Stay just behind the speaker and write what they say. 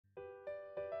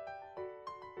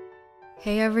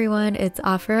Hey everyone, it's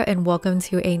Afra and welcome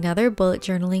to another bullet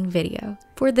journaling video.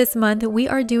 For this month, we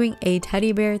are doing a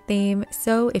teddy bear theme,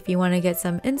 so if you want to get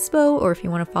some inspo or if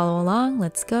you want to follow along,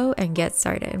 let's go and get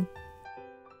started.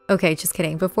 Okay, just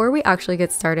kidding. Before we actually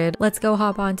get started, let's go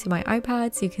hop onto my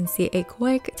iPad so you can see a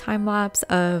quick time lapse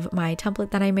of my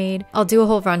template that I made. I'll do a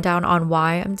whole rundown on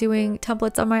why I'm doing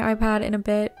templates on my iPad in a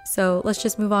bit. So let's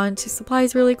just move on to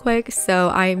supplies really quick. So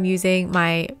I'm using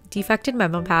my defected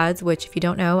memo pads, which if you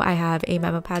don't know, I have a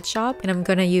memo pad shop and I'm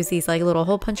gonna use these like little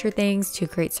hole puncher things to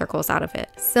create circles out of it.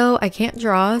 So I can't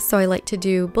draw, so I like to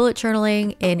do bullet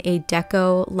journaling in a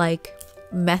deco like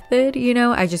method,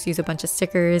 I just use a bunch of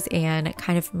stickers and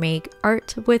kind of make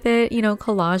art with it,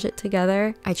 collage it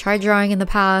together. I tried drawing in the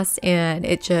past and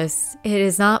it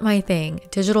is not my thing.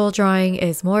 Digital drawing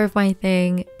is more of my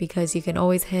thing because you can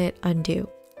always hit undo.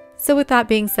 So with that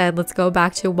being said, let's go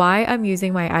back to why I'm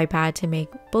using my iPad to make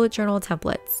bullet journal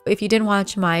templates. If you didn't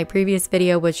watch my previous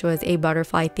video, which was a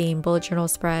butterfly themed bullet journal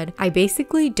spread, I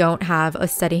basically don't have a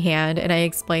steady hand and I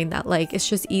explained that it's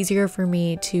just easier for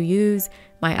me to use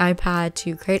my iPad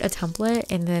to create a template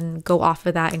and then go off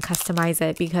of that and customize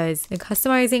it, because the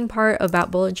customizing part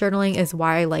about bullet journaling is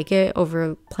why I like it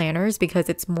over planners, because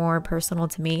it's more personal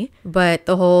to me. But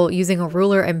the whole using a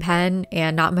ruler and pen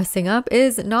and not messing up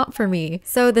is not for me.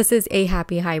 So this is a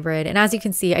happy hybrid. And as you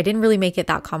can see, I didn't really make it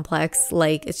that complex.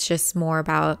 It's just more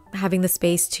about having the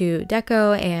space to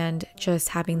deco and just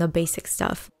having the basic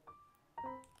stuff.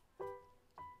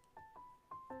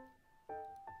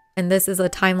 And this is a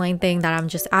timeline thing that I'm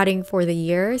just adding for the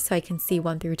year so I can see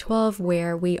 1 through 12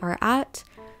 where we are at.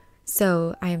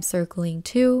 So I am circling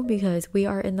 2 because we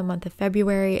are in the month of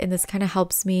February, and this kind of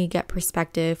helps me get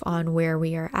perspective on where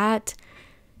we are at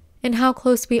and how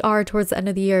close we are towards the end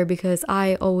of the year, because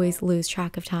I always lose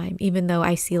track of time, even though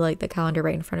I see the calendar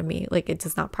right in front of me. It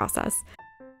does not process.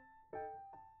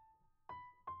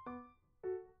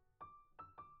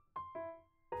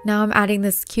 Now I'm adding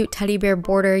this cute teddy bear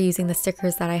border using the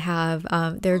stickers that I have.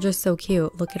 They're just so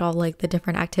cute. Look at all the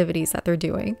different activities that they're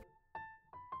doing.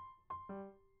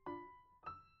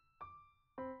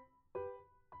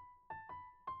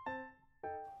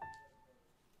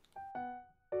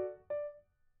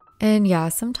 And yeah,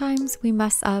 sometimes we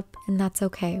mess up and that's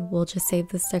okay. We'll just save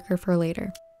the sticker for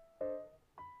later.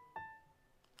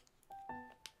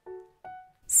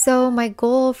 So my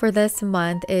goal for this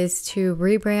month is to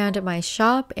rebrand my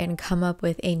shop and come up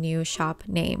with a new shop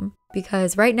name.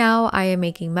 Because right now I am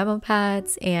making memo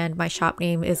pads and my shop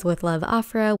name is With Love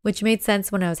Afra, which made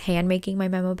sense when I was hand making my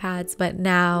memo pads, but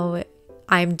now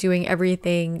I'm doing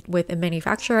everything with a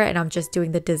manufacturer and I'm just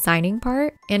doing the designing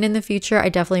part. And in the future, I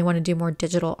definitely want to do more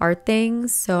digital art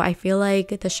things. So I feel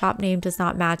like the shop name does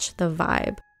not match the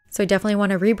vibe. So I definitely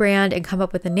want to rebrand and come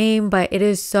up with a name, but it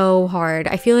is so hard.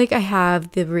 I feel like I have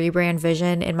the rebrand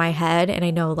vision in my head and I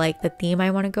know the theme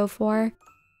I want to go for.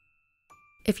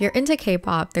 If you're into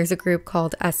K-pop, there's a group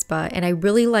called aespa and I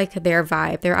really like their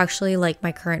vibe. They're actually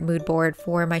my current mood board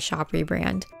for my shop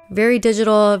rebrand. Very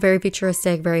digital, very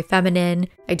futuristic, very feminine.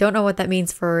 I don't know what that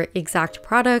means for exact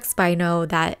products, but I know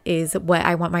that is what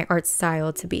I want my art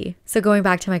style to be. So going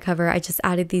back to my cover, I just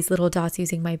added these little dots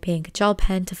using my pink gel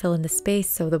pen to fill in the space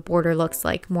so the border looks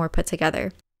more put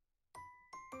together.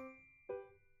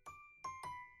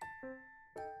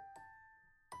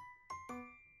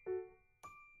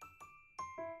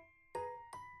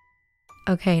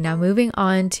 Okay, now moving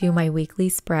on to my weekly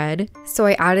spread. So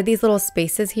I added these little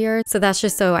spaces here. So that's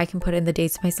just so I can put in the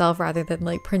dates myself rather than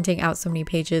printing out so many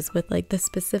pages with the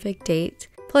specific date.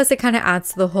 Plus it kind of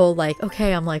adds to the whole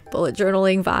okay, I'm bullet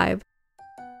journaling vibe.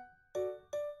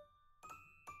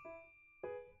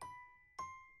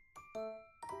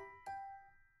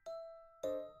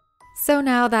 So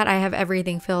now that I have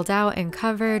everything filled out and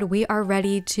covered, we are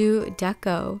ready to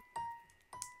deco.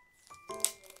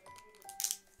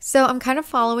 So I'm kind of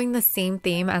following the same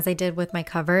theme as I did with my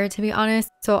cover, to be honest.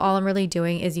 So all I'm really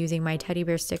doing is using my teddy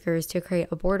bear stickers to create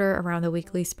a border around the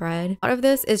weekly spread. A lot of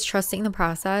this is trusting the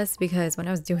process, because when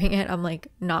I was doing it, I'm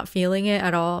not feeling it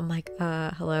at all. I'm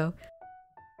hello.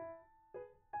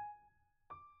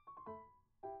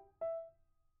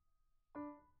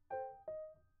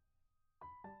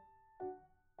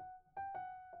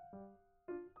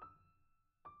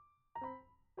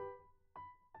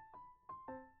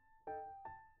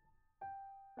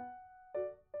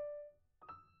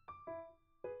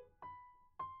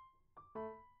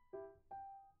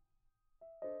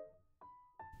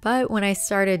 But when I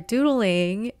started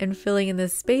doodling and filling in the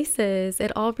spaces,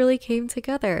 it all really came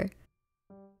together.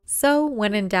 So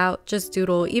when in doubt, just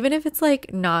doodle, even if it's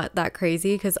not that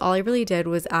crazy, because all I really did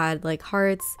was add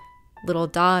hearts, little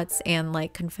dots and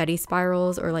like confetti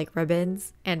spirals or like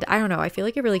ribbons. And I don't know, I feel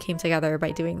like it really came together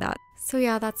by doing that. So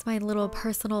yeah, that's my little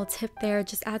personal tip there.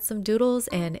 Just add some doodles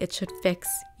and it should fix,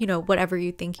 you know, whatever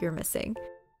you think you're missing.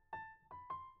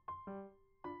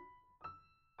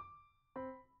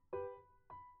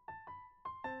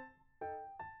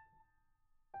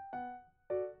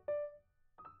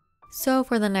 So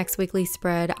for the next weekly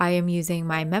spread, I am using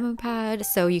my memo pad.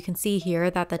 So you can see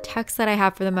here that the text that I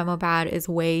have for the memo pad is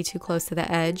way too close to the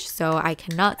edge. So I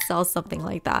cannot sell something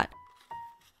like that.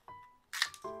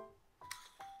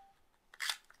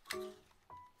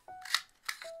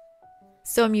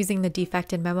 So I'm using the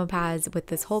defected memo pads with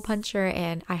this hole puncher,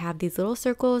 and I have these little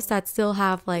circles that still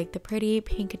have like the pretty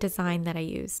pink design that I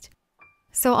used.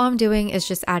 So all I'm doing is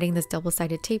just adding this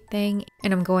double-sided tape thing,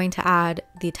 and I'm going to add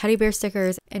the teddy bear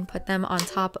stickers and put them on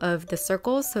top of the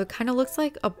circles so it kind of looks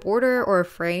like a border or a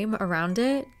frame around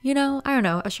it. You know, I don't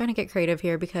know, I was trying to get creative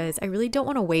here because I really don't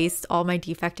want to waste all my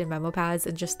defected memo pads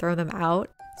and just throw them out.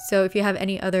 So if you have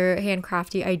any other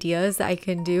handcrafty ideas that I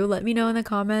can do, let me know in the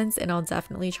comments and I'll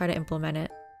definitely try to implement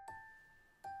it.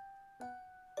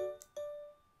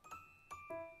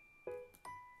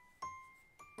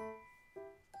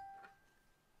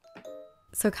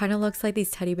 So it kind of looks like these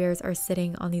teddy bears are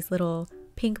sitting on these little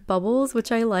pink bubbles,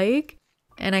 which I like.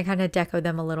 And I kind of decoed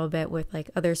them a little bit with like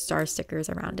other star stickers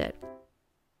around it.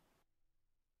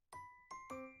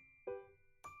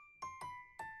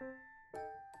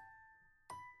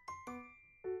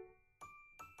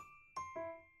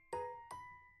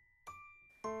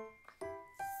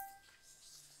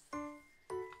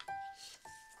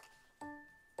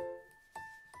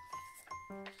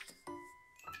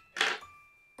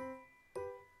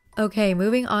 Okay,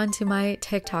 moving on to my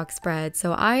TikTok spread.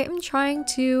 So I am trying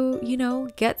to, you know,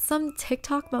 get some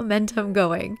TikTok momentum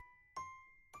going.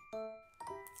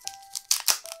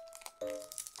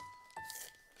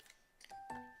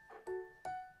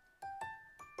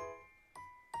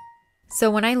 So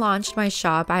when I launched my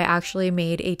shop, I actually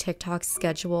made a TikTok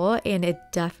schedule, and it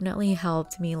definitely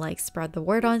helped me like spread the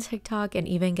word on TikTok and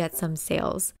even get some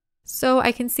sales. So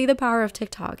I can see the power of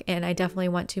TikTok, and I definitely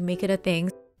want to make it a thing.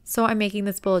 So I'm making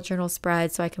this bullet journal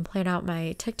spread so I can plan out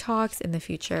my TikToks in the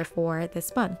future for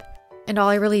this month. And all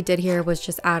I really did here was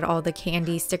just add all the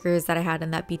candy stickers that I had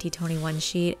in that BT Tony 1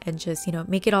 sheet and just, you know,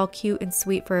 make it all cute and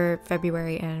sweet for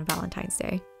February and Valentine's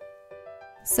Day.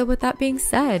 So with that being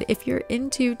said, if you're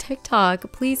into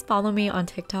TikTok, please follow me on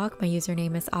TikTok. My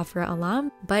username is Afra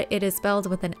Alam, but it is spelled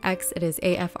with an X. It is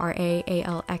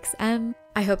AFRAALXM.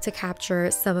 I hope to capture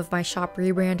some of my shop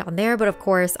rebrand on there, but of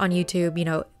course on YouTube, you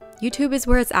know, YouTube is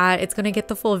where it's at. It's going to get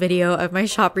the full video of my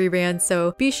shop rebrand,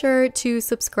 so be sure to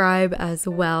subscribe as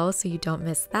well so you don't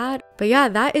miss that. But yeah,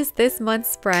 that is this month's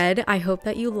spread. I hope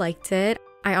that you liked it.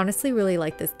 I honestly really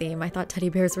like this theme. I thought teddy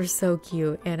bears were so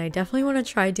cute, and I definitely want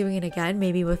to try doing it again,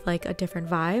 maybe with like a different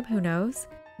vibe, who knows?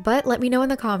 But let me know in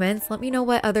the comments. Let me know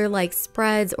what other like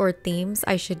spreads or themes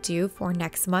I should do for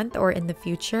next month or in the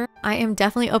future. I am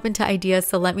definitely open to ideas,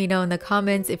 so let me know in the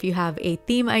comments if you have a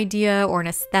theme idea or an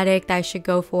aesthetic that I should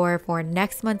go for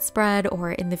next month's spread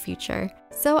or in the future.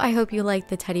 So I hope you like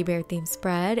the teddy bear theme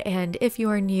spread, and if you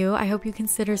are new, I hope you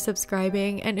consider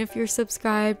subscribing, and if you're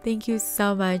subscribed, thank you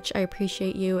so much. I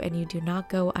appreciate you, and you do not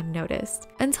go unnoticed.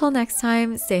 Until next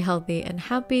time, stay healthy and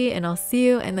happy, and I'll see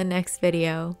you in the next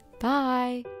video.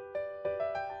 Bye!